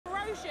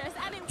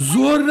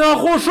زۆر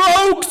ناخۆشە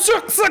ئەو کچە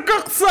قسەکە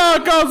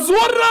قساکە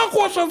زۆر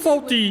ناخۆشە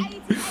سەڵتی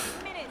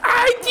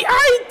ئایتی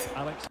ئایت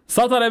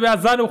سەڵتە لە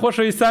بیازانم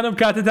خۆشەویستانم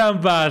کاتتان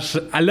باش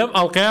لەم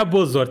ئەڵقەیە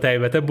بۆ زۆر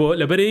تایبەتە بۆ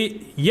لەبەرەی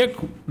یەک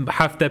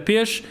هەفتە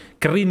پێش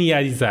کڕینی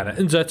یاریزانە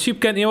اینجا چی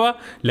بکەن ئێوە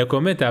لە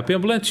کۆمنتە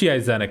پێم بڵێن چی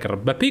یاریزانە کڕم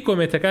بەپی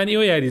کۆمنتەکان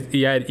ئێوە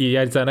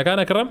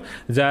یاریزانەکانە کڕم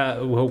جا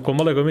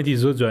کۆمەڵە کۆمنتی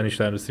زۆر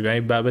جوانیشتان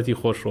نووسیبانی بابەتی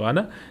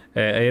خۆشوانە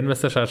ئەێن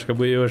مەستە شاشکە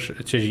بۆ ئێوەش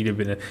چێژی لێ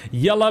بنێن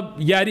یەڵە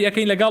یاری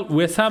ئەەکەین لەگەڵ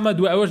وێسامە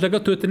دو ئەوەش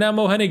لەگەڵ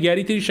تۆتنامە و هەنێک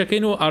یاری تری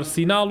شەکەین و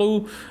ئارسیناڵ و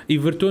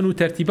ئیڤرتۆن و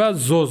تەرتیبا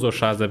زۆر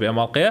شازە بێ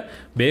ئەماڵقەیە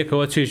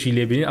بەیەکەوە چێژی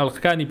لێبینین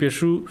ئەڵقەکانی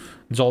پێشوو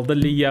جەڵدە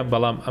لیە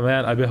بەڵام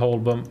ئەمەیان ئەبێ هەوڵ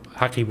بم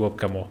حەقی بۆ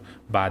بکەمەوە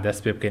با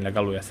دەست پێ بکەین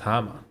لەگەڵ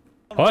وێسامە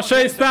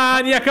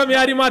خۆشەویستان یەکەم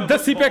یاریمان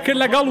دەستی پێکرد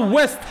لەگەڵ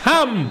وەست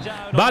هەم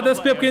با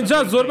دەست پێ بکەین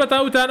جا زۆر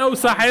بەتاوتان ئەو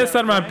ساحەیە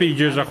سەرمان پێی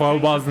گێژەخوا و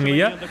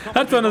بازنگیە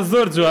هەرچەنە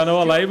زۆر جوانە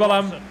وەڵی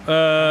بەڵام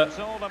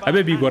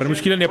ئەبێ بیگۆڕن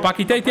مشکلە نێ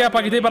پاکیتای تیا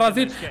پاکیتای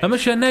بەڕازیل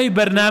ئەمەشە ناوی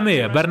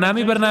بەرنامەیە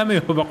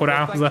بەرنامەیە بە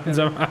قورعان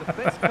جەماعەت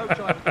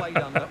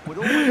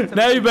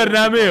ناوی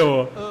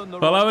بەرنامەیەوە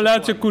بەڵام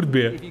لاچە کورد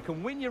بێ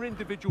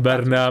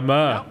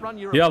بەرنامە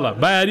یاڵە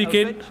با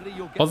یاریکەین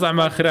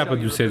وەزعمان خراپە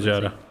دووسێ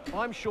جارە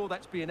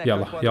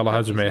يلا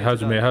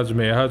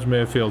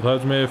هجمه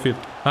فيلد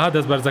ها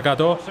دەست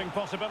بەرزەکاتەوە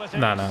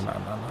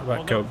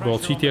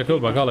بۆڵچیتێکە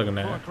و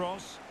بەگەڵێکنە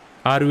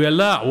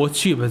ئاروێلا ئەوە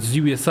چیە بە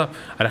زی وێسا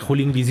ئەرە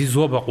خولی ئینگلیزی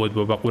زۆر بەقوت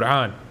بۆ بە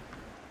قورعان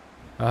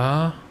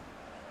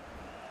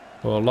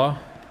وەڵا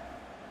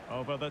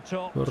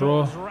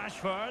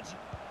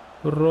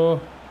بڕۆ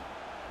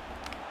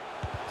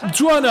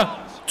جوانە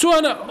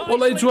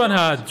وەڵی جوان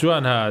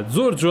هات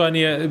زۆر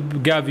جوانیە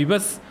گاوی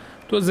بەس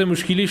تۆزێ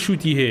مشکلی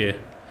شوتی هەیە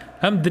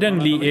هەم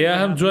درەنگلی ئەیە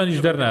هەم جوانیش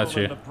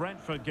دەرناچێ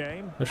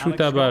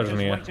شوتا باش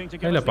نییە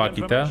هەی لە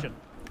پاکیتە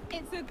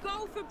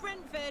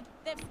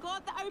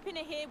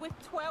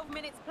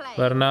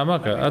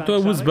بەرنامەکە ئەتۆ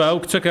وز بە ئەو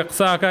کچەکە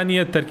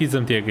قساکانیە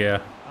تەرکیزم تێگەیە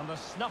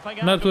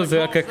ناتۆزێ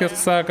کە کەس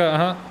قساکە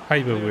ها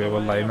حی ببووێ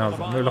وەڵی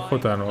نازم لە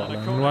خۆتانەوە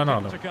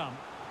نواناڵم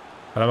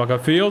بەرنامەکە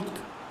فیلد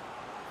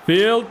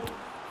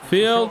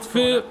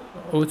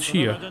ئەو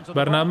چییە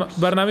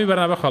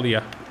بەرنامە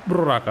خەڵیە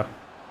بڕۆ ڕاکە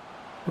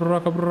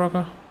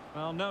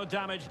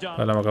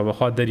بەلەمەکە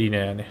بەخوا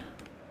دەرینەیانێ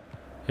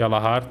یاڵە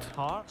هارد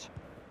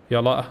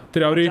یاڵە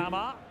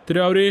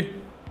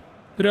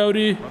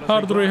تراوری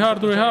هاردڕۆی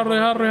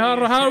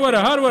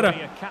هاروەرە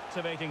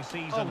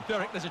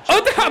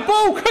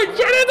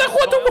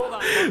دەخۆتم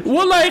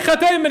وەڵی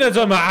خەتای منە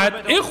جەماعەت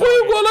ئێ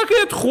خۆی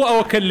گۆڵەکەیت خۆ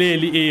ئەوە کە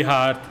لێلی ئێ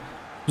هارد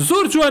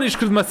زۆر جوانیش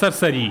کردمە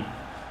سەرسەری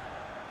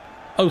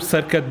ئەو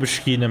سەرکەت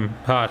بشکینم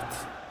هارد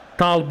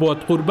تاڵبۆت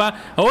قوربا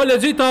ئەوە لە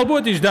جێی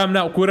تاڵبۆتیش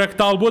دامنا کوورەک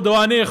تاڵبۆ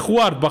دەوانەیە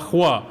خوارد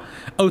بەخوا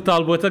ئەو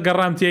تاڵبۆتە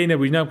گەڕام تیای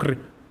نەبووی نام کڕی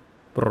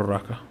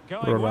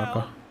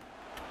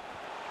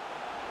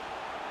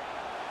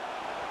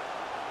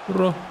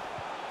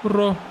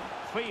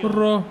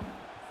بڕۆ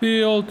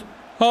فیلد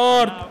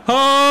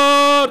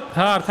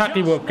هارد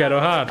تاقی بۆ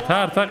بکەرەوە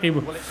هارد تاقی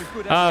بۆ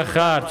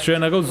هارد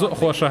شوێنەکە زۆر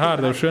خۆشە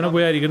هاردە و شوێنە بۆ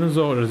یاریگرن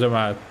زۆر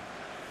جەماعەت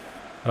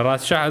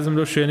ڕاستشە حەزم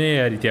لەو شوێنەیە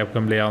یاری تیا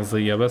بکەم لە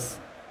یانزەیە بەس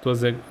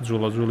تۆزێک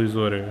جوڵی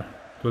زۆرەوە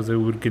تۆزێ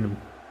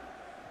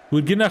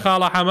ورگنە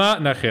خاڵە حەمە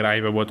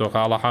نەخێرایی بە بۆ تۆ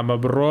خاڵە حەمە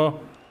بڕۆ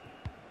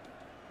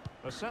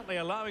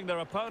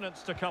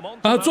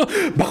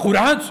بە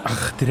قورعان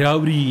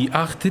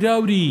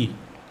ئاختراوری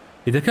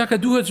دەکا کە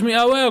دوو هەجمی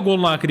ئاوایە گۆڵ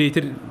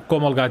ناکرێتتر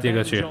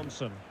کۆمەڵگاتێکە چێ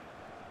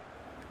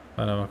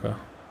بەنامەکە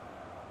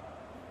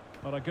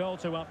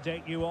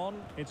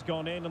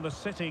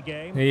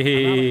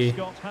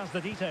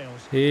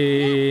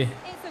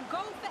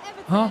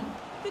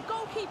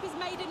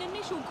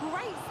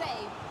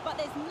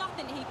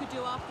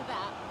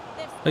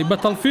ئەی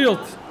بەتەڵ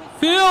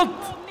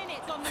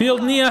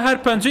فیلد نییە هەر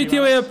پەنجەی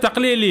تێوەیە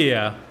تەقلێ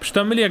لێیە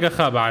پشتە ملێگە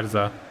خا بە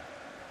عەرزە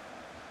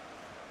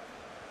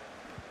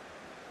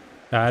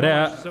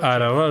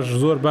ئارە ڕەش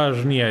زۆر باش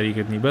نییە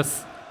یاریکردنی بەس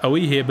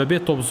ئەوەی هەیە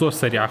بەبێت تۆپ زۆر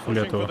سەریع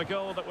خولێتەوە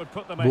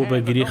بۆ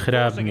بەگری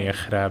خراپ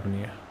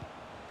نییە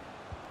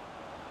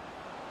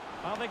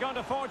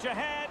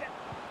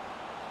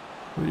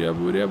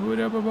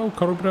بوریا بەبا و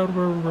کەڕوبرا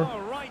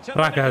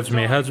ڕاکە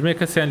هەجمێ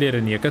کەسیان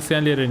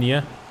لێرە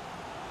نییە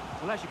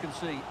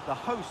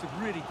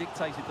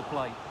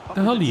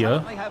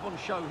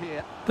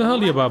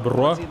هەڵیە با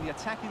بڕوە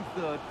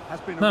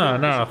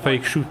نا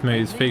فەیک شوت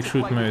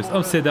مەویست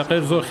ئەم سێ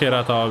دەقەیە زۆر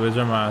خێراتەوە بێ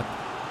جەماعەت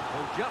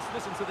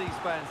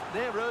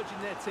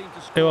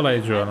ئێ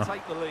وەڵی جوانە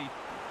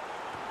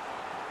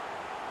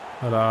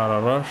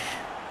ڕەش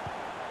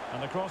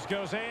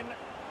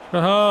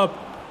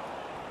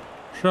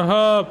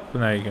شەهاب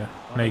نایگە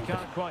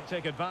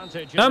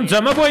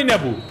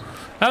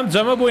ئەم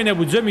جەمە بۆی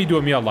نەبوو جەمی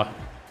دووەم یاڵە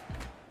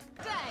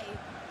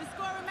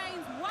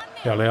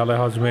یاڵێ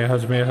هەجمێ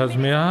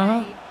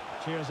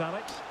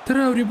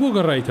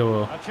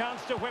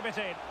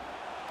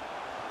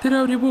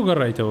تراوری بۆ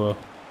گەڕایتەوە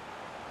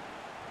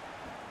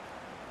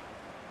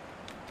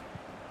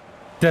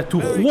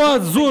دەتوخوا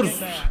زۆر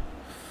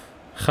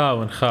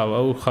خاون خاو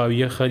ئەو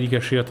خاویە خەریکە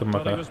شێتم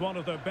مەکە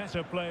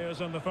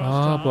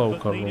باو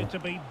کەڕۆ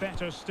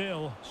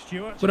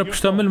برە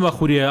پشتە ملمە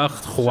خوریە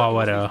ئەخت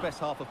خواوەرە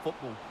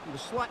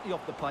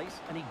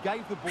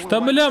پشتە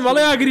ملم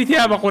بەڵێ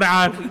ئاگریتیا بە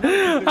قورعان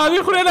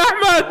ئاوی خوێن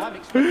ئەحمەد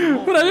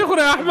برەوی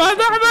خوێن ئەحمەد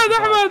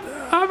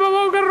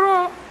باو گەڕۆ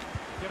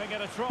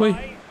وەی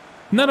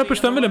نەرە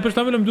پشتە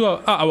ملم دووە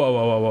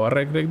ئەوە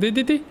ڕێک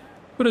دەیدی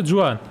برە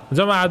جوان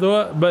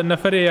جەماعەتەوە بە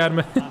نەفەرێ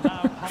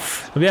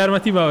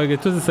یارمەتی ماوەگە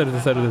تۆ سەر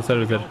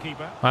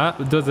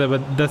دۆزە بە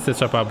دەستێ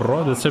چەپا بڕۆ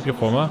دەست چەپی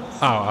خۆمە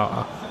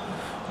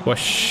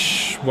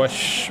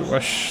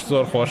وەش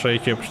زۆر خۆشەی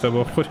کێ پشتە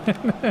بۆ خوێن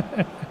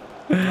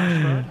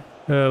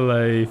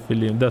ئەڵی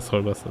فیلم دەست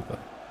خۆر بەستە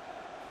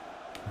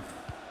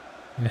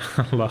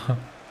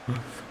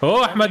ئۆ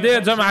ئەحمەدەیە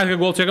جەماعەکە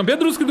گۆڵچێکم پێ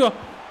دروست کردووە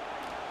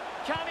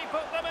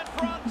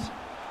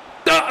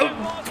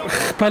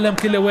پەلەم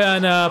کرد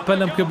لەوەیانە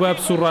پەلەم کرد بۆ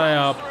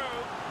بسوڕایە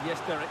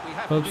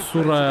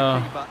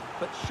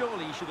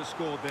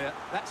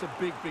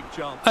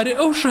ئەرێ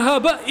ئەو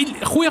شەهابە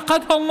خۆی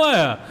قەت هەڵ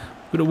نایە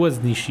برە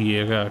وەزنیشی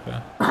هەیە کاکە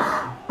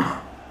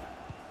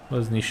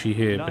وەزنیشی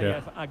هەیە برا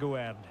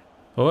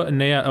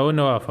ئەوە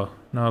نەوافە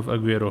ناواف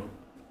ئەگوێرۆ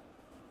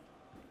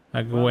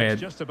ئەگوێر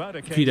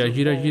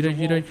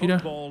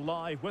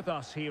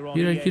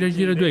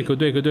گیرە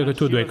دوێکە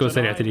تۆ دوێکەوە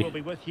سەریعتری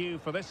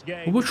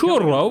بۆ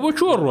چۆڕوە بۆ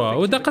چۆڕوە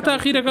و دەقەت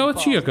ئاخیرەکەوە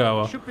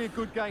چیەکەوە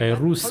ئەی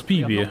ڕوو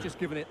سپی بێ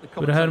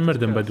برە هەر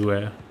مردم بە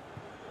دوایە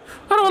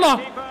هەرۆڵا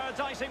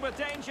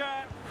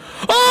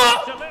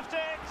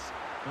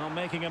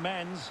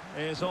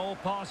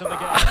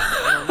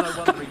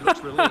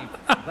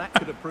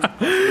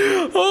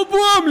ئەو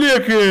بۆم لێ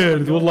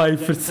کرد وڵی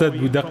فرسەت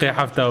بوو دەقی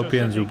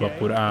 75 بە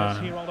قورئان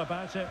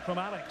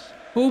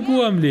ئەو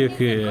بۆم لێ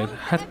کرد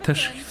هەر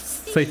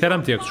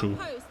سەیتەرەم تێک چوو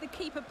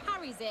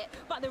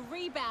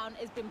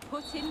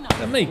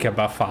دەمەیکە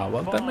بە فاوە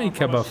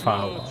دەمەیکە بە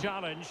فاوە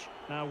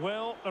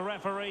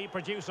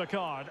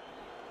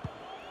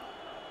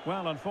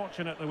Well,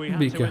 unfortunately, we had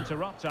to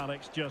interrupt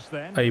Alex just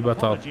then.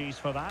 Apologies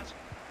for that.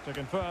 To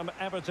confirm,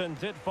 Everton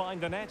did find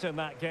the net in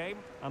that game,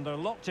 and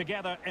they're locked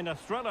together in a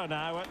thriller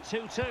now at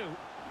 2-2.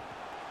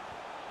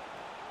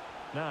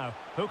 Now,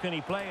 who can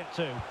he play it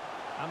to?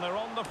 And they're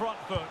on the front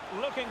foot,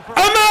 looking for...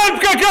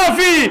 أمامك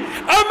كافي!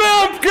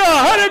 أمامك!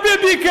 هرب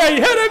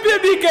يا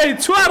بيكاي!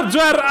 چوار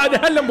جار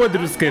هلم بۆ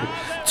دروست کرد!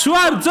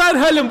 چوار جار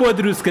هلم بۆ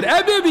دروست کرد!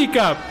 ئەبێ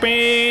بیکە!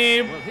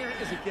 پێم!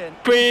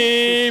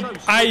 پێم!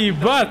 ئەی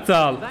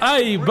بەتەڵ!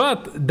 ئەی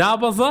بەت!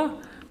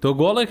 دابەزە؟ تۆ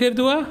گۆڵە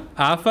کردووە؟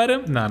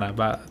 ئافەرم؟ نانا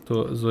با تۆ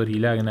زۆری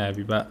لاگ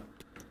نابی با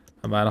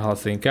ئەمانە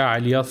هەڵسین کە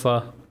عەلی هەسە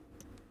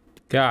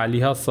کە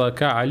عەلی هەسە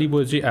کە عەلی بۆ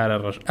جێی ئارە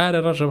ڕەش ئارە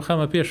ڕەشە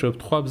بخەمە پێشەوە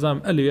بتخوا بزانم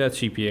ئەلوێت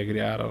چی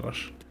پێگری ئارە ڕەش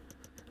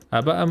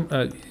ئەبە ئەم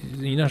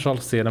ئینە شەڵ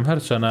سێرم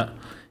هەرچەنە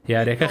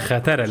یاریەکە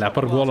خەتەرە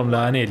لاپەر گۆڵم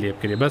لەوانەیە لێ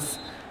بکرێ بەس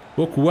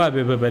وەکو وا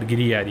بێ بە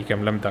بەرگری یاریکەم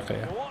لەم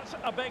دەقەیە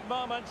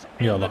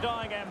یاڵا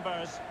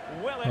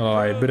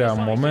ئای برا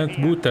مۆمنت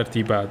بوو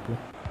تەرتیبات بوو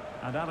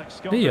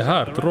هي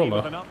هارد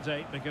رولا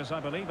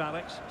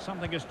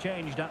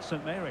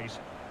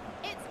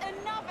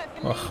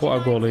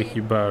أخوة قوليكي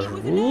باج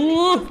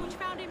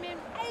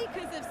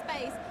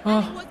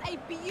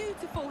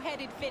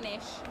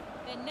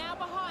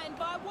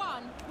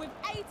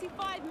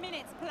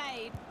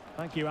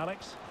Thank you,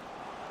 Alex.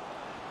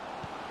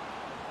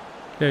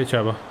 يا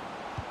شابة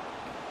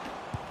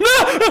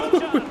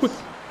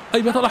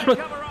أي بطل أحمد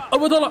أو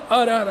بطل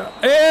أنا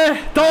إيه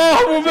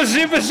طاهم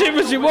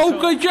بشي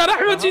موقع كان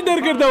أحمد شي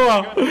دركر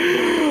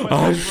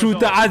دوا شو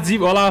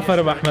تعذيب والله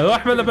فرم أحمد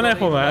وأحمد لبنا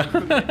يخوما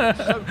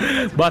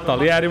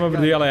بطل ياري ما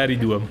بدو يلا ياري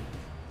دوام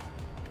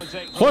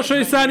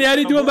خۆشەویستان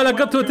یاری دووەم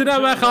بەلەگەڵ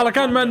تۆتنامە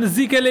خاڵەکانمان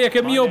نزیکە لە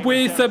یەکەمی و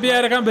بۆی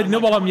سەبیارەکان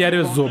بەرینەوە بەڵام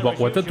یاریە زۆر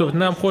بەقوتە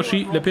تۆتنام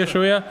خۆشی لە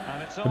پێشەوەیە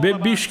بێ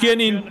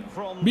بیشکێنین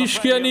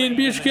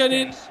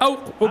ئەو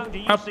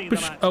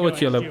ئەوە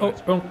چێڵە ئەو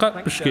ئەنقە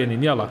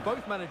بشکێنین یاڵا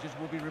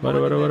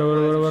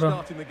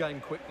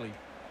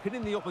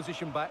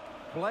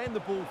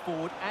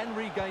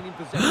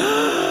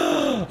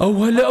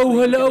وەرە ئەو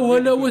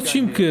هەلە ئەوە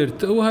چیم کرد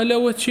ئەو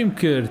هەلەوە چیم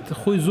کرد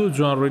خۆی زۆر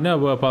جوان ڕووی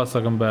نابووە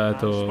پاسەکەم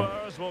بەهاتەوە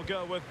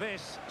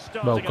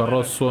باوکە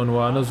ڕۆستۆن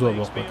وانە زۆر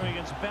بەقوتە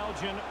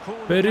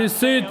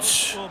پێریسیچ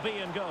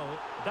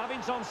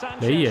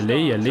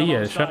لەیە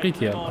شەقیت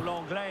یاڵا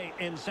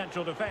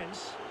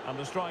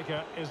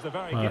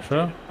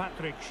ماشە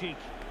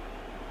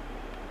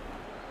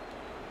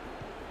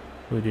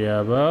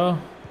وریابە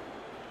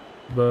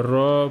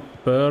بڕۆ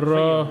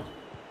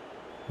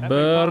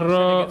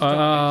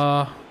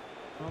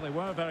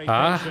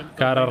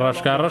کارە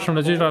ڕاشکارڕەشم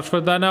لە جێ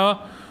ڕاشکۆدانەوە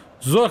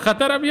زۆر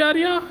خەتەرە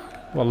یاریە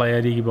وەڵڵا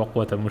یاریی بە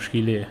قوتە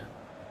مشکیلێ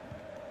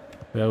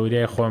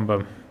بەوریای خۆم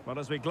بم Well,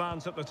 as we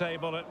glance at the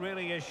table, it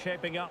really is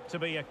shaping up to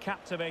be a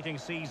captivating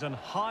season,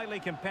 highly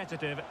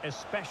competitive,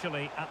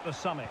 especially at the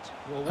summit.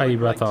 أي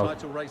بطل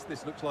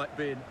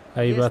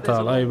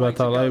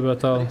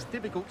It's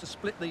difficult to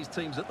split these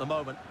teams at the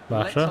moment.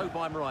 Let's hope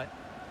I'm right.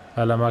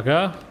 هلا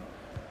مكا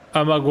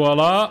أما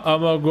قولا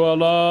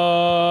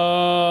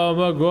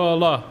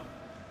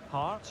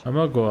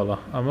ئەمە گۆڵە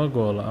ئەمە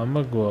گۆڵە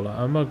ئەمە گۆڵە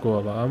ئەمە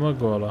گۆڵە ئەمە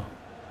گۆڵە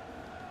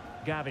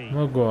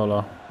ئەمە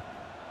گۆڵە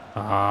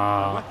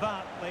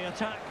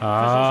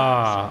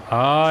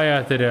یا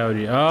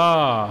تراوری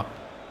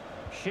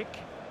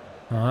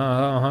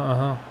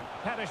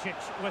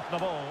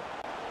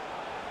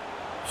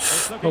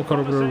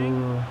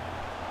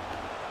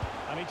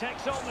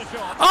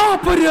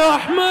پەری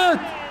ئەحمەد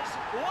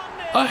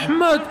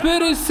ئەحمەد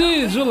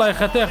پێرەسیز وڵای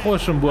خەتای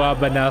خۆشم بووە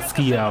بە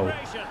ناسکیاو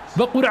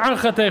بە قورعان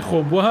خەتای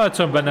خۆم بووە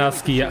هاچەم بە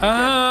ناسکیە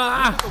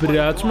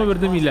برا چمە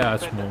بردەمی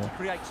لاچمەوە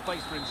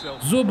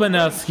زۆر بە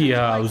ناسکی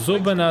هاو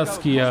زۆر بە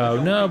ناسکی هاو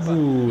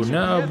نابوو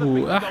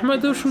نابوو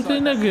ئەحمەد ئەو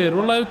شوتەی نەگەر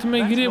وڵای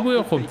وتمەی گرێ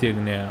بۆیە خۆم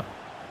تێکنەیە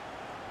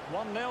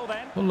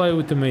وڵای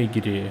وتمەی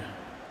گرێ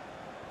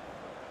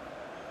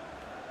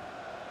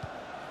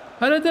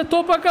هەرە دە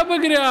تۆپەکە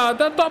بگرە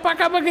دە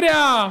تۆپەکە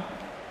بگرە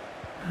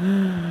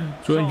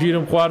چۆن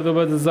گیرم خواردە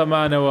بە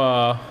زەمانەوە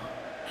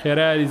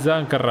خێرایی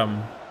زان کڕم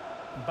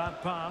bad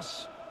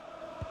pass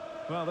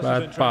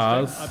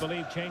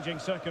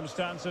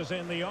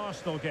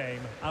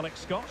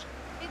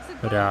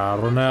برا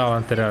ڕووناوە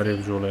ئەنتەراوری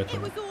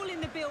بجوڵێتەوە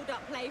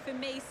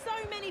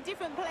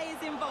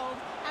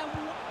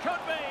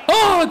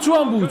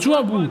جوان بوو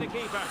جوان بوو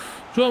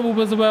جوان بوو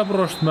بەزە باە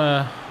بڕۆشتمە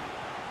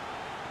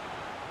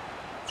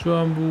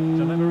جوان بوو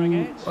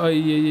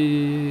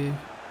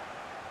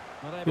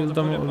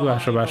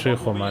باشە باشەی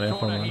خۆمانەی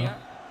خۆمانە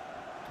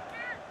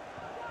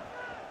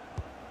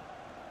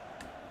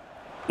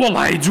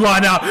والله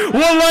جوانە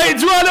والله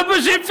جوانە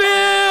بەشی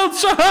فیلد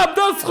شەهاب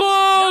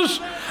دەستخۆش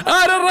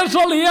ئارە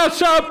ڕەشەڵ یا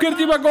شاب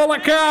کردی بە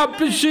گۆڵەکە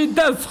پشی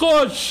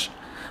دەستخۆش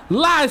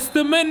لاست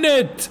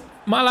منت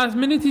ما لاست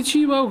منتی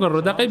چی باوکە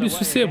ڕۆدەقەی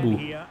 23 بوو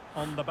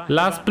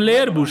لاست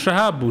پلێر بوو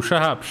شەهاب بوو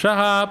شەهاب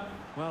شەهاب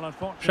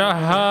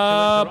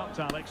شەهاب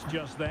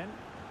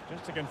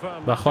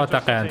بەخوا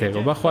تەقیان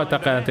تێکەوە بەخوا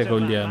تەقیان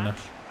تێکەوە لیانە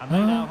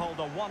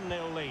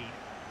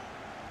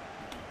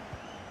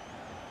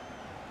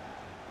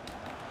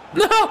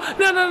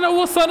نه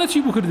وەسانە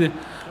چی بوو کردێ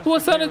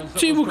وەسانە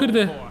چی بوو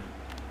کردێ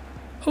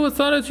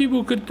وەسانە چی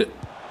بوو کردێ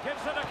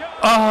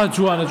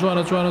جوانە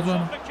جوانە جوانە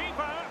جوانە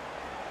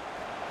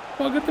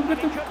واگەتم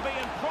گەتم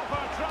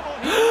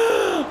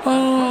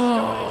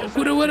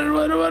وەرە وەرە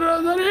وەرە وەرە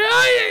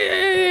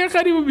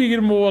خەریبە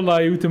بیگرمەوە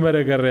وەڵی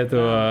وتمەرە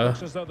گەڕێتەوە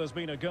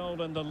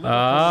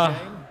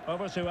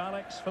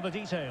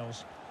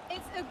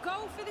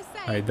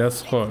ئەی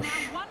دەست خۆش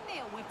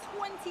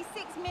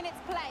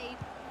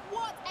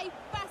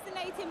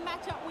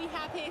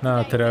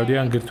نا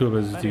تراوریان گرتووە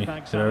بە زووتی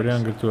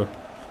تراوریان گرتووە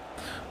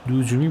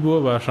دووجمی بووە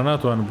باشە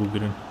ناتوانن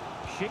بگرن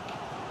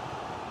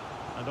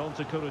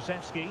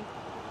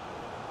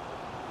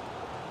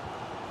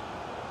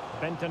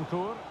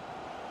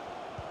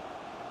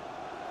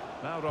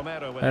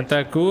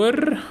ئەتەکوور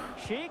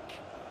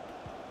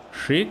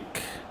شیک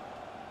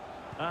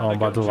ئەوم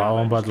بەدڵە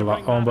ئەوم بەدڵە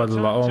ئەوم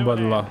بەدڵە ئەوم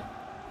بەدڵە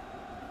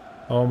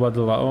ئەوم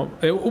بەدڵە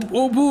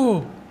ئەو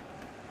بوو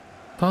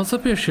تازە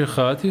پێشی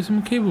خات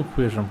هیچم کەی بوو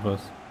پێشم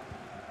پس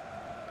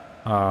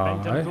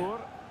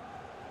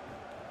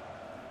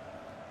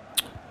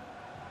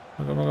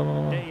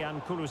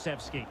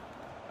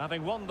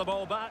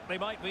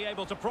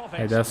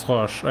ئەی دەست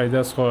خۆش ئەی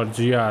دەست خۆش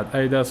جیاد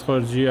ئەی دەست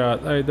خۆش جیاد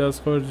ئەی دەست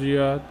خۆش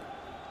جیاد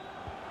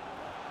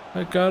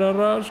ئەی کارە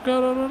ڕاش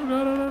کارە ڕاش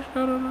کارە ڕاش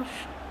کارە ڕاش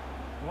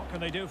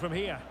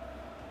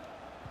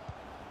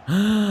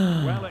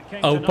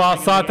ئەو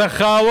پاساتە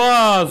خاوە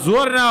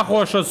زۆر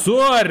ناخۆشە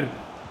زۆر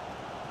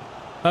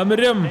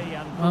ئەمرم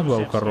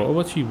باو کەڕۆ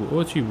ئەوە چی بوو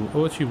ئەوە چی بوو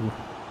ئەوە چی بوو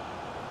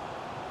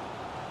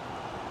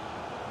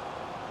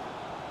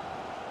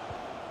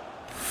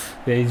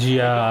دەی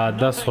جیاد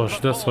دەست خۆش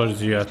دەست خۆش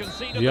جیاد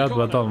جیاد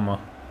بەدڵمە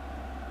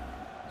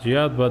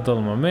جیاد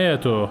بەدڵمە مەیە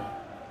تۆ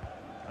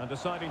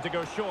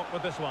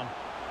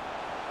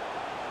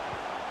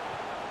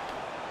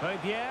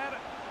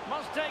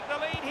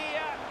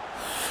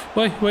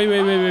وای وای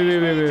وای وای وای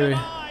وای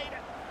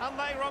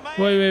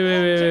وای وای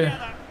وای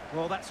وای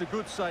Well, that's a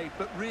good save,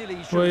 but really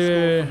he should have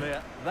scored from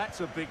there.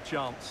 That's a big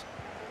chance.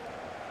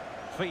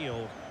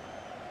 Field.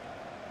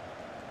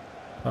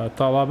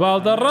 طلب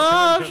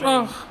الدراج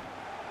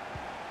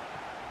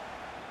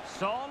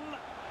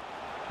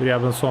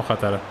بريابن صون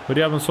خطره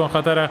بريابن صون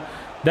خطره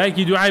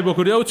دايكي دعاي بو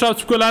كردي او تشاب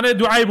سكولانه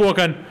دعاي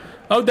بوكن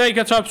او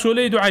دايكا تشاب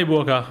سولي دعاي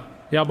بوكا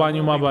يا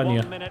بانيو ما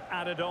بانيا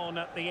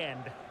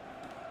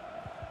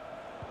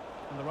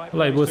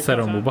والله بو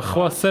سرم بو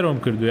بخوا سرم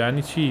كردو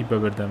يعني شي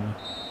ببردمه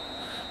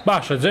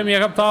باشە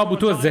جەمیەکەم تاوا بوو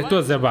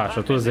تۆزێ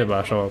باشە تۆزێ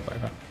باشەوە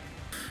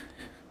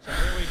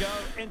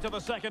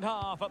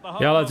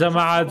يلا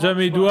جماعة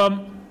جەمی دووەم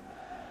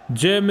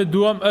جێمی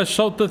دووەم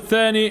الشوط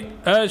الثاني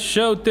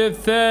الشوط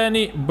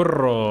الثاني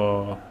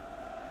بڕۆ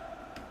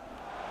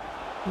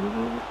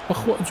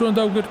بەخوا چۆن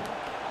داوگرت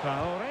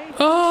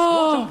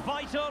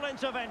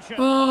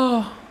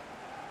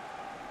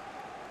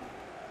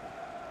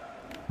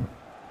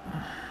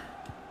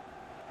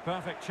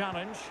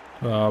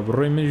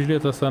بڕۆی منیش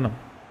لێتە سەنم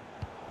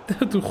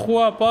تو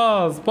خوا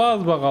باز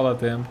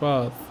بەغەڵەتێن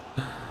باز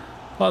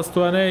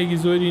پاستوانەیەکی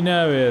زۆری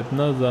ناوێت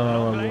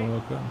نەزانەوە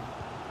بۆەکەم.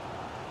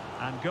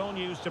 And goal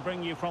news to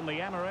bring you from the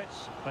Emirates.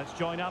 Let's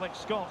join Alex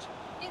Scott.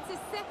 It's a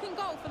second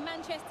goal for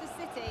Manchester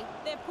City.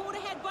 They're pulled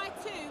ahead by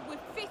 2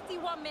 with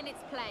 51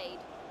 minutes played.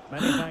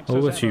 Many thanks to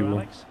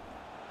Alex.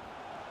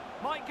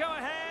 Might go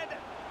ahead.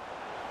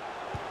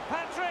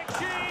 Patrick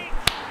G.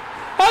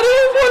 أنا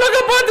بقول لك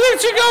باتريك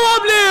شي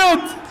قام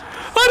ليت.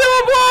 أنا ما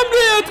بقام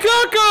ليت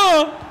كاكا.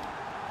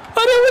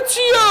 أنا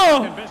وتشيا.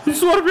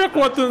 زور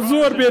بيقوتن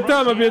زور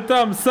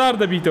بيتام سار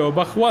دبيتو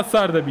بخوا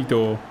سار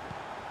دبيتو.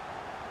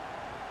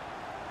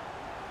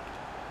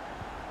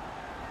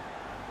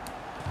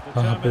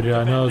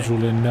 بريا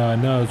ناجولين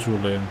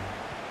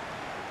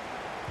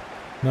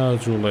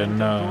ناجولين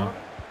نا.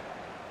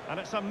 And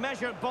it's a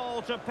measured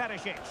ball to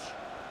Perisic.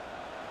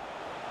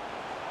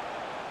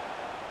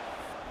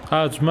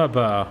 حاج ما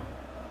بقى.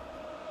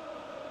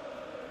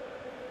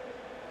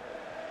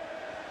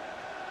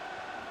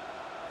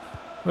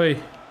 وي.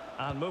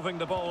 And moving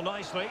the ball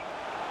nicely.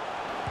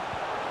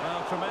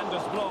 Well,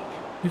 tremendous block.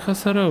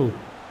 يخسروا.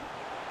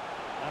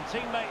 And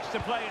teammates to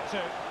play it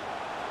to.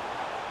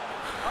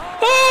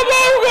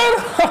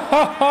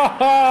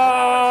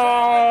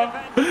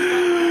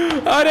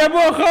 أنا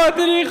بو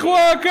خاطري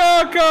خوا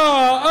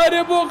كاكا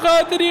أنا بو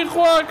خاطري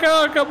خوا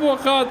كاكا بو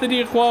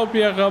خاطري خوا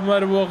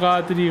بيغمر بو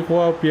خاطري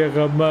خوا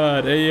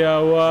بيغمر أيا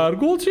وار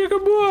قول شي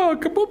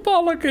كبو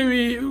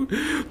بالكوي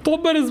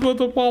طبرز بو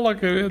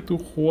بالكوي تو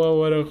خوا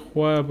ورا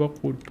خوا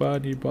بقول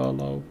باني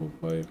بالا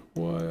وباي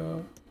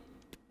خوايا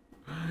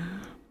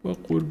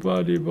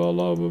وقرباني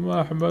بلا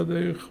بما أحمد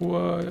أي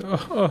خوايا.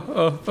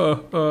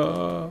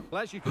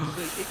 Well, as you can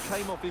see, it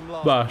came off him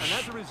last, and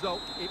as a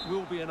result, it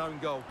will be an own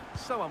goal.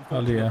 So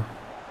unfortunate.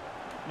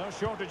 No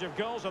shortage of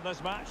goals in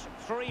this match.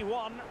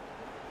 3-1.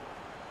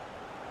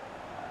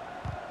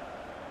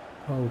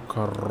 أو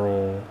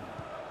كرو.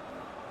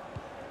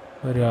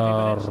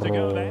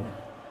 ريارو.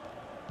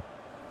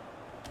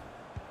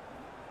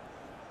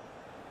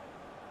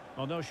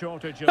 Oh, no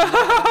shortage of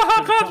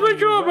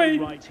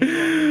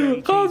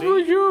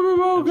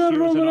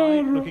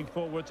looking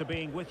forward to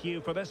being with you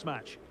for this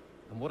match.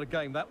 And what a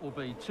game that will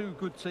be. Two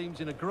good teams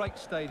in a great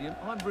stadium.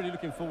 I'm really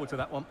looking forward to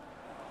that one.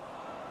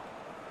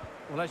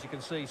 Well, as you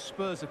can see,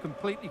 Spurs have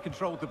completely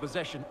controlled the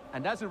possession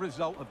and as a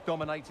result have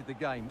dominated the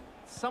game.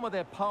 Some of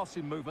their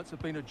passing movements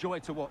have been a joy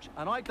to watch,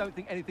 and I don't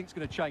think anything's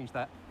going to change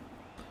that.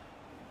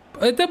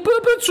 انت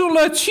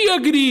برجوله چی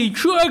اگری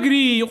چو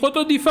اگری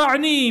خودتو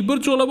دیفاعنی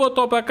برجوله با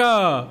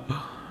طبقه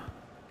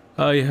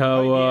ای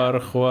هوار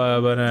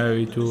خوا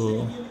بناوی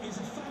تو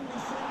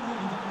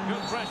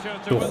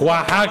خوا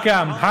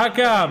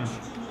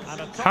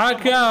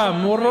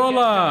حکم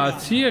ورولا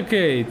چی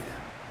اکید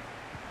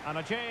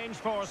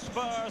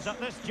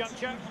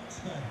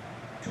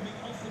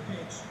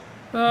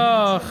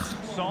آخ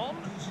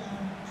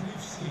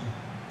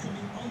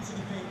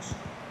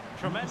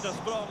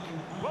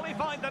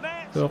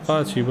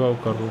توقعاتي باو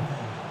كرو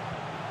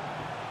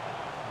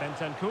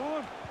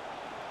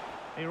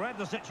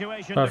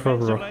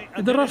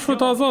إذا راشفورد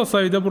تازا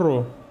ساوي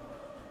دبرو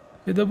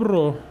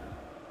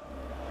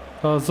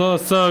تازا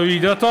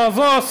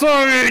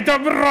ساوي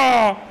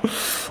دبرو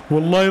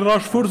والله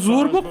راشفورد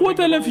زور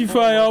بقوته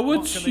لفيفايا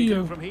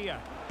وتشي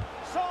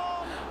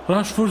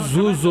راشفورد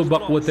زوزو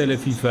بقوته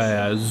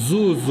لفيفايا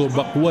زوزو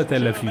بقوته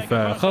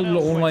لفيفايا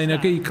خلوا اونلاين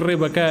كي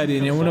قريبه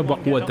كارين وانا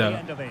بقوته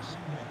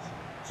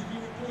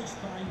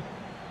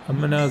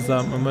اما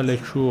نازم اما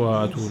لشو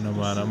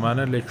هاتونا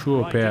معنا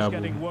لشو بيابو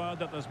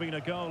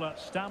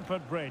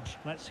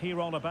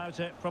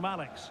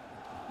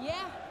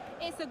Yeah,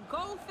 it's a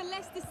goal for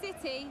Leicester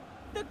City.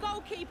 The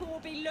goalkeeper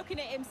will be looking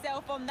at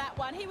himself on that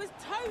one. He was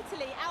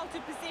totally out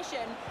of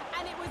position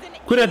and it was an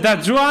كره دا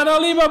جوانا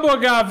ليبا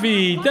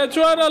بوغافي دا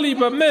جوانا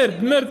ليبا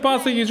مرد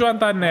باسي جوان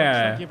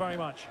تاني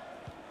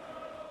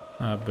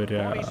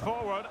برا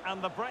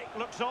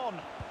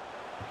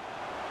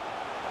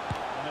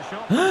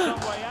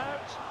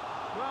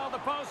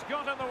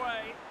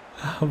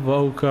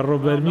واو كرو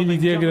برميل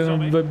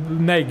ديگرن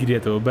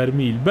نايگريتو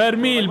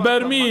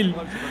برميل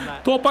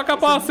توپاكا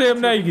باسيم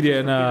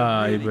نايگري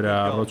ناي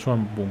برا رو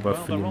چون بوم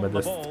بفيلم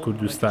بدست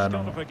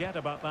كردستانو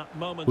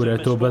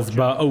وراتو بس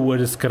با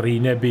اول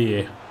سكرينه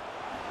بيه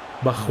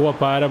بخوا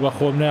بارا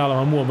بخوا منعلم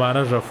همو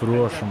معنا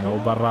جفروشم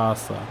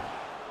وبراسة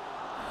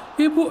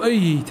يبو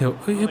ايتو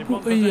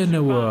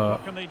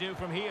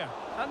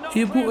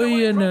يبو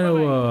اي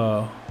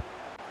نوا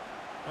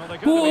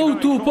بو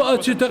اوتو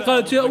باتشي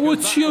تقاتي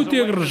وتشيو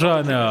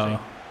تيغرجانا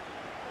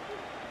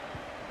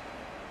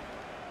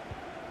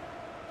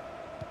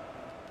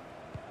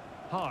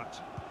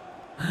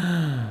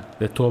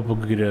ده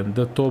توب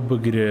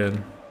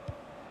جرين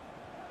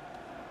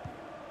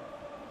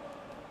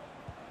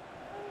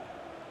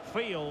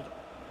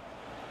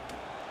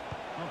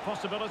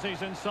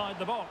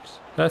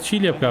لا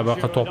تشيل يبقى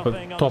باقي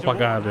توبا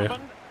قابي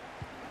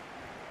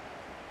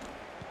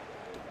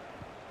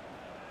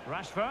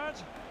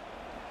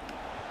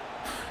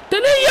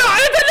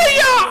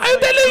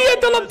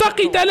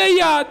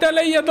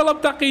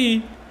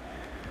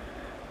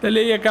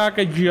دليا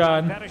كاكا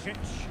جيان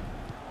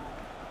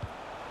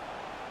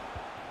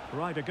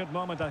Right, a good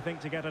moment, I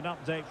think, to get an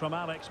update from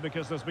Alex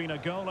because there's been a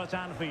goal at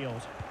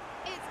Anfield.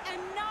 It's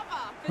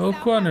another ئەو for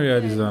کوانە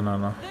یاری Southampton.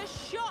 زانانە The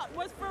shot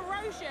was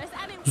ferocious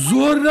and it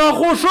زۆر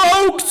ناخۆشە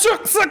ئەو کچە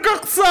قسەکە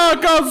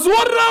قساکە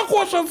زۆر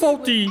ناخۆشە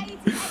سەڵتی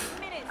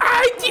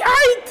ئایتی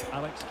ئایت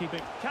Alex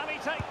keeping. Can he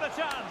take the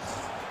chance?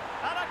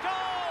 And a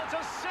goal to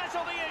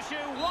settle the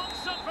issue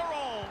once and for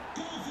all.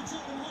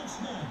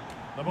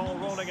 The ball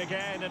rolling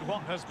again in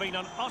what has been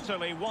an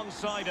utterly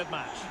one-sided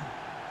match.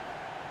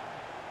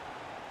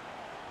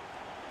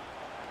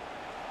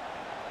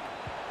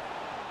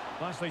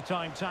 Nicely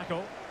timed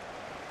tackle.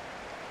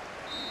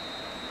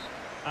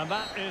 And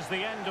that is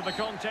the end of the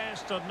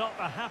contest and not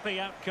a happy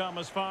outcome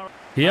as far as...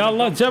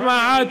 يلا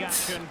جماعات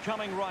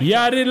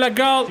یاری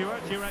لەگەڵ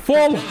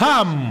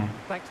فۆڵهام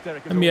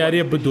ئەم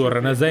یاریە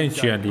بدۆڕەنە زین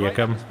چیان لە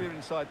یەکەم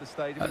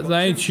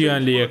زین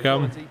چیان لە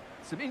یەکەم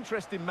Some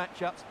interesting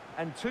matchups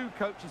and two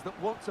coaches that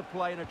want to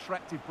play an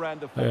attractive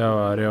brand of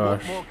football.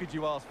 What more could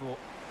you ask for?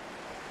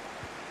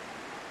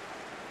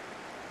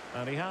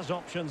 And he has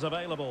options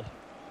available.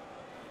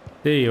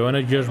 دەی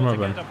ئەوەنە گێژمە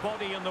بن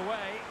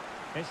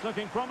It's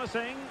looking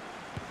promising.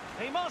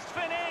 He must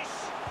finish.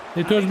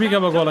 دەی تۆش بیکە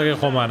بە گۆڵەکەی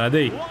خۆمانە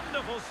دەی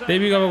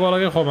بیکە بە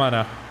گۆڵەکەی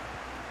خۆمانە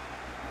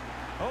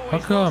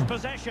حەکەم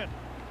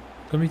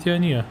حەکەمیتیان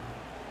نییە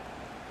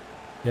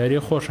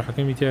یاریە خۆشە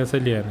حەکەمیتیان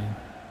سەر لیانین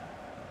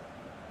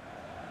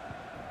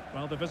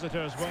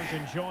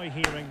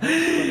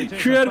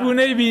کوێر بوو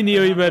نەیبینی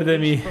ئەوی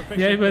بەردەمی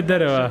یای بە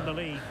دەرەوە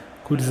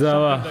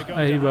کورزاوە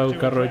ئەهی باو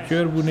کەڕۆ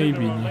کوێر بوو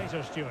نەیبینی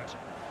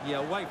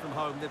Yeah, away from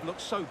home, they've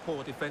looked so poor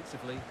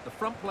defensively. The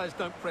front players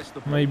don't press the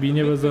ball. Maybe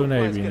never so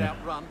get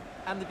outrun,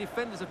 and the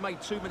defenders have made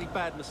too many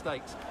bad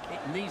mistakes.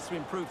 It needs to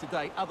improve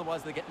today,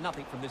 otherwise they get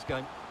nothing from this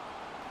game.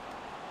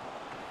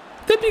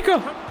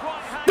 دقيقة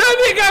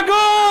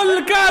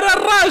جول كار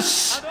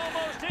الرش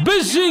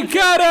بجي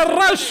كار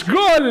الرش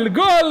جول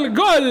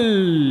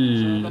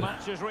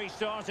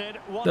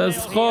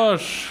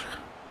دسخوش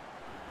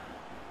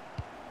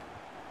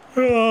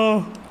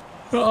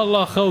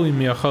الله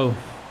خويم يا خو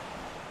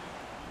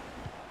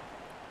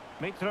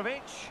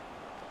Mitrovic.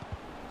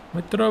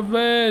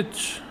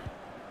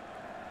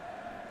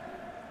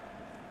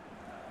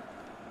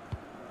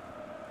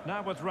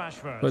 Now with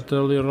Rashford.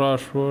 Batali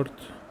Rashford.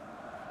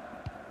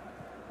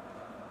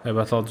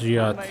 بطل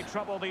جياد. They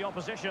trouble the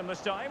opposition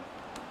this time.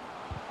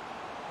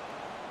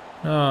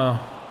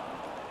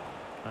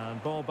 And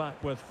ball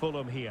back with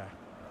Fulham here.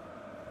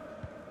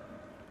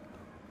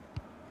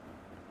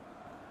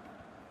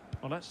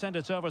 Well, let's send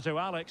it over to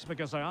Alex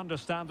because I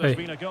understand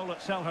there's been a goal at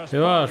Selhurst.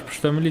 يواش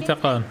بشتملي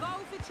تقان.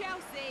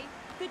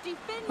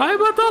 هاي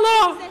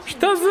بطلة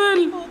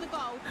اشتزل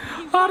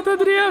هارتا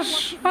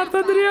درياش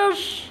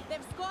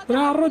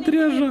راح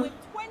رودرياش.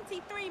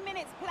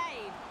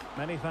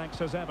 Many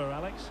thanks as ever,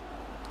 Alex.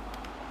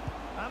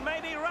 And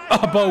maybe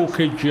Rashford.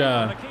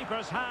 باوكجان. The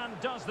keeper's hand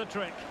does the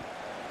trick.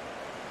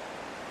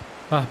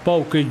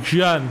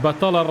 باوكجان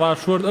بطلة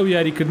راشفورد أو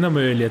ياري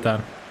كردنمان ليتان.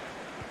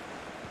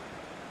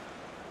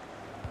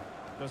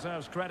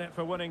 Deserves credit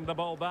for winning the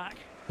ball back.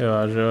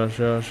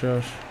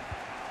 يواش.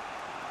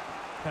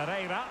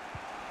 Pereira.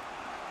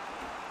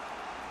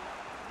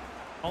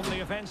 On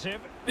the offensive.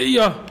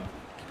 إيه.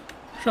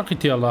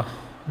 شقيت يلا.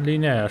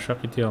 لينا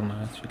شقيت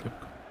يلا.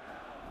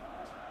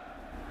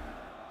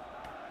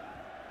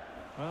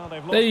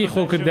 داي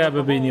خو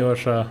كردابة بيني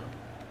وشا.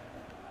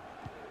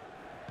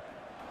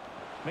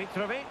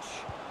 Mitrovic.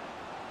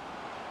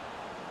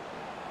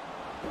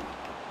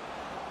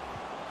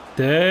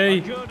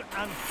 داي.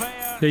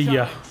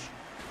 هيا.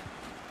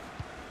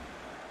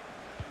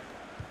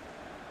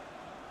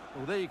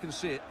 Well, there you can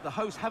see it. The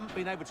hosts haven't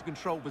been able to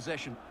control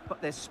possession, but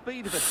their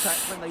speed of attack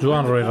when they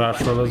Juan Roy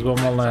Rashford has been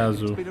mal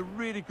nazu. It's been a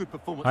really good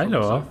performance from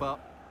them so far.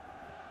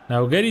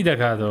 Now Gary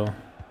Dakado.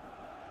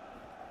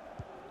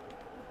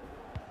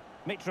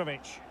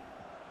 Mitrovic.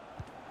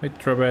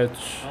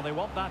 Well, they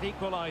want that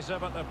equaliser,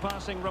 but the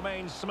passing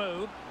remains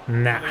smooth.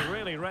 Nah. They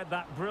really read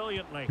that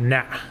brilliantly.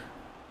 Nah.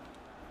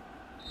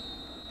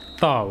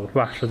 طاول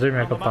وحشة زي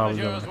ما كنت طاول.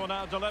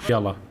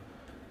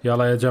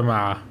 يلا يا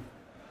جماعة.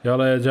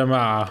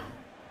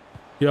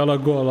 يلا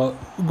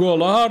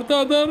جولا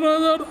هارتا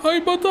در اي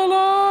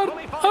بطلار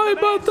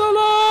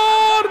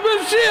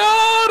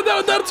بالشيار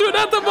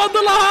درتونا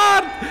تفضل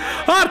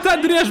هارتا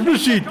دريش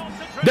بشيت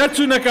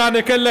درتونا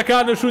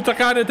كان شو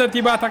تكان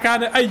ترتيبات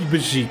كان اي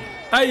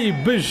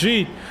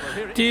بشيت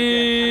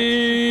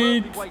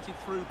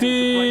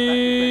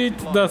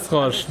تيت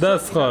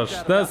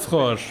داس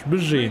خوش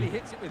بجين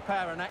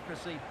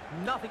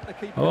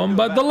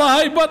ومبد الله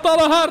هاي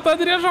بطلة هارتا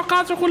دريش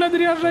وقاتش ولا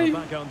دريش جاي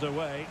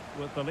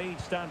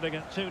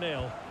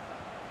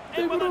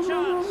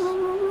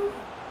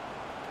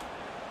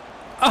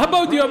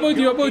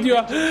بوديو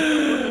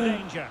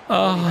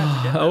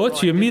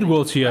اوتشي مير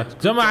جولشيا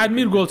جماعة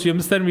مير جولشيا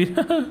مستر مير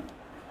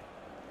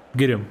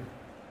قرم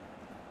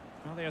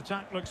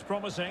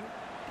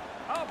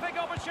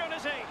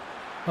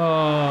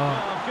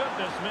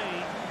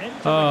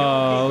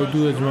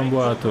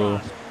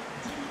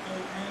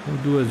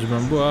ودوج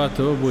من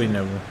بواتو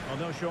بوينبو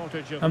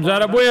ئەم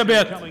جارە بۆیە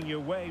بێت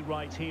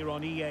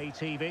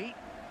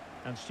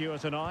And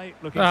Stuart and I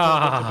looking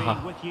forward to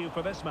being with you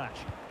for this match.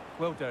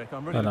 Well, Derek,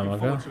 I'm really looking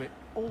forward to it.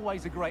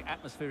 Always a great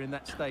atmosphere in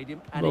that stadium,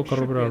 and it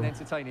should be an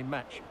entertaining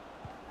match.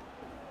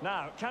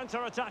 Now,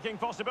 counter-attacking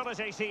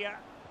possibilities here.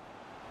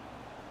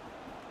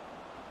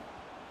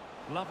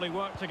 Lovely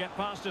work to get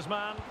past his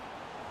man.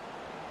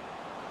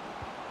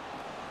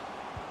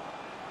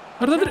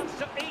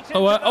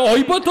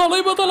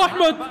 يبطل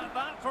أحمد.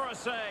 That for a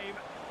save.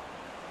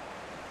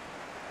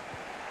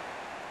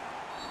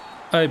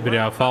 أي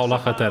بريا فاولا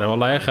خطرة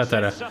والله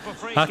خطرة.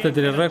 هات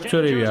تدري الرك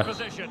شورية.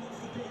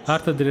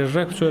 هات تدري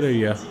الرك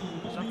شورية.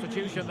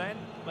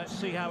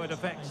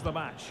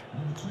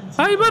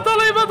 أي بطل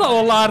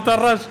والله هات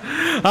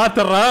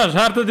الرش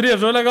هات تدري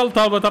شو لقال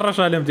طالبة الرش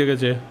عليهم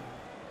تيجي.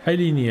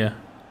 حلينية.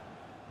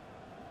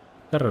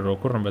 كرروا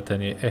كرم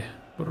بتاني إيه.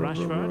 رش.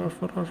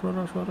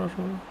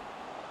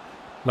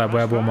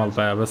 لا أبو مال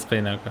بايا بس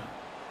قيناك.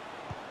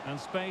 And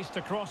space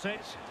to cross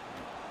it.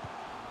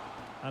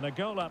 And a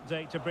goal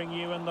update to bring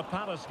you in the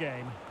Palace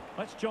game.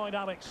 Let's join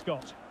Alex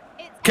Scott.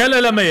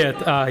 كلا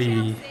لميت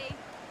آي.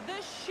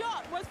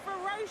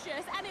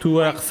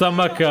 تو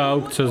أقسمك أو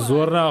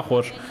تزورنا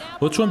خوش.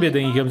 وشون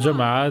بيدني كم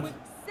جماعات؟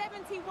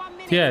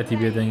 تياتي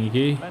بيدني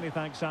كي. Many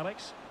thanks,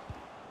 Alex.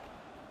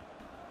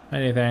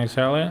 Many thanks,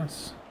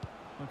 Alex.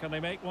 Can they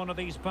make one of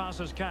these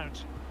passes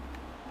count?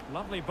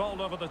 Lovely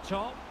ball over the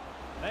top.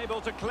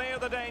 Able to clear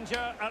the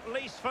danger, at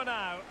least for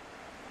now.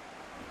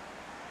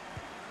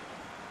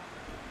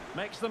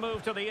 Makes the move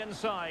to the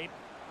inside.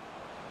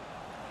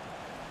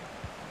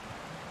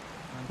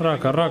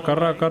 Raka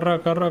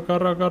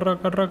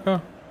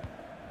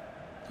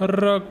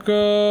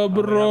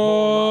bro.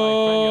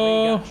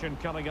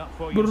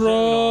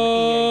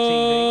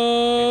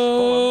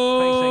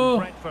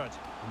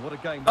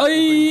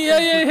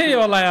 اي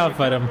والله يا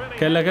فرم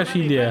كلك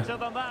شي ليه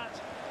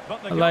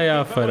الله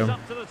يا فرم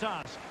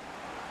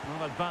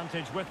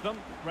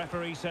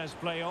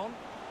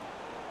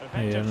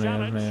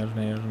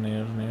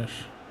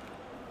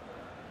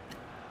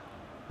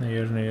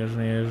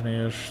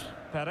نير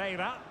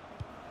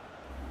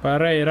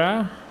Pereira.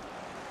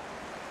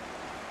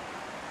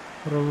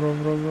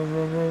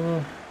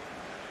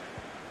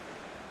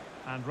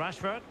 And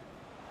Rashford.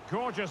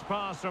 Gorgeous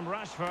pass from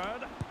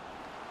Rashford.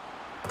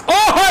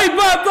 هاي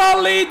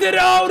بطلي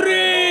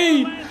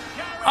دراوري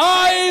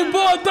اي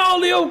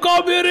بطلي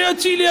وكابيريا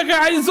تشيليا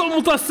عايزو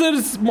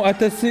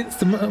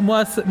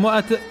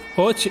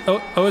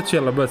اوتش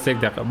يلا بس هيك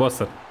دقيقة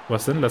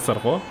وصل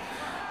لسرقو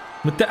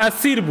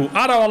متأثر بو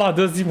أنا والله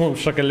دزيمو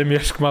بشكل لم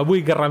يشك ما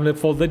بوي قرم لي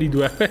فولدري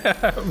دوا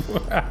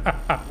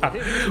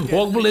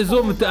وقبل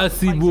زوم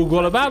متأثر بو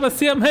قول بابا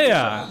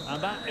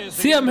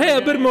سيم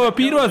هي برمو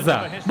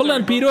بيروزا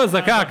بلن بيروزا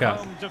كاكا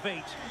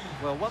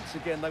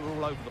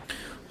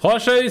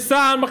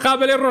خۆشەویستان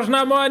مقابلەی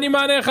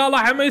ڕۆژنامەوانیمانەیە خاڵە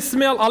حەمە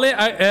ئیسمێڵ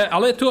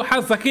ئەڵێ تۆ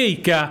حەزەکەی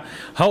کە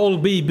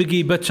هەوڵبی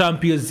بگەی بە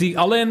چامپیۆنزی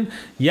ئەڵێن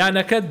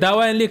یانەکەت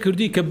داوایان لێ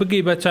کردی کە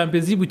بگەی بە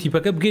چامپیۆنزی بوو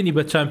تیپەکە بگەنی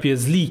بە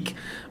چامپیۆنز لیگ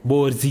بۆ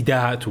وەرزی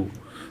داهاتوو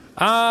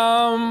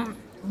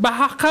بە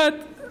حەقەت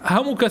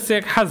هەموو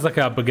کەسێک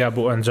حەزەکە بگا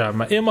بۆ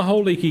ئەنجامە ئێمە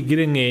هەوڵێکی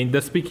گرنگین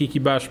دەستپێکێکی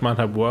باشمان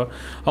هەبووە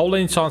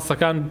هەوڵین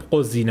چانسەکان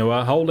بقۆزینەوە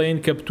هەوڵین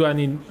کە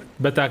بتوانین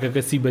بە تاکە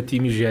کەسی بە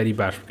تیمی ژیاری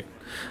باش بکەین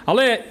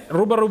ئەڵێ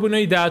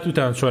ڕوبەڕووبوونەوەی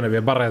داهاتووتان چۆنە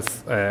بێ بەڕێز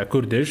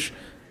کوردش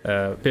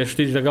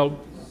پێشتر لەگەڵ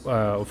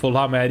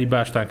فڵهام یاری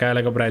باشتان کە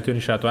لەگە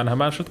برایتۆنی شاتوان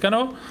هەمان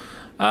شتکەنەوە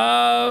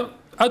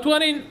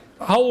ئەتوانین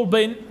هەوڵ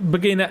بین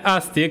بگەینە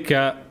ئاستێک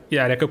کە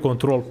یاریەکە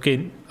کۆنتڕۆڵ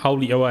بکەین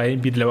هەوڵی ئەوەیە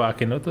بیر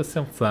لەواکەینەوە تە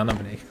سێم قسانە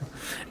بنێک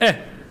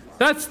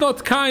That's not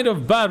kind of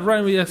bad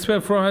run we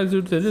expect from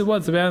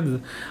what's the band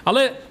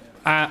ئەڵێ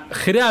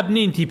خراب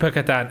نین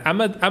تیپەکەتان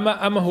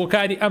ئەمە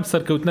هۆکاری ئەم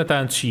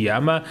سەرکەوتنەتان چییە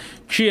ئەمە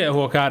کێ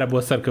هۆکارە بۆ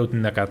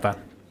سەرکەوتنەکەتان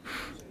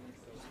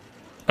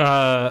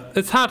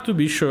It's hard to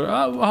be sure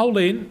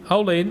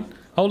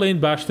هەوڵین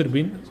باشتر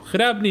بین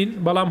خراب نین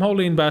بەڵام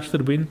هەوڵین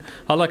باشتر بین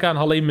هەڵەکان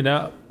هەڵەی منە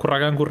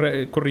کوڕەکان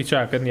کوڕی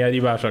چاکەن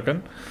یاری باشەکەن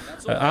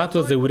ئاتۆ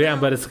زەوریان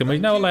بەرزکەمەی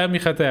ناوەڵای ئەمی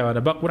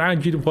خەتایوانە بە قورعان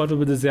گیرم خۆش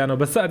بدەزیانەوە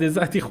بە سادێ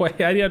زاتی خۆی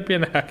یاریان پێ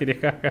ناکرێ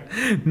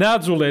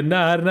ناجوڵێن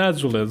هەر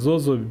ناجوڵێن زۆ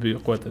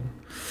بخۆتن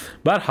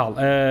بەرحاڵ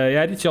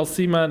یاری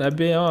چێلسیمان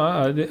ئەبێ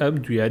ئەم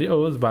دو یاری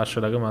ئەوە باشە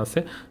لەگە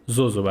ماسێ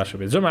زۆ باشە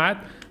بێت جەماعەت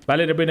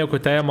بالێ دەبێنە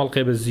کۆتایە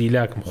مەڵقێ بە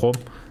زیلاکم خۆم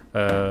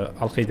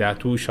ئەڵقەی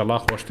داهاتوو ئینشەڵڵا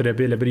خۆشترە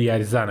بێ لەبەری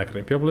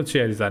یاریزانەکڕین پێ بڵێت چی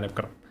یاریزانە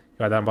بکڕم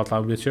یادان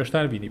بەتڵاو بێت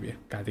چێشتان بینی بێ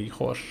کاتێکی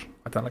خۆش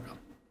هەتان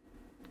لەگەڵ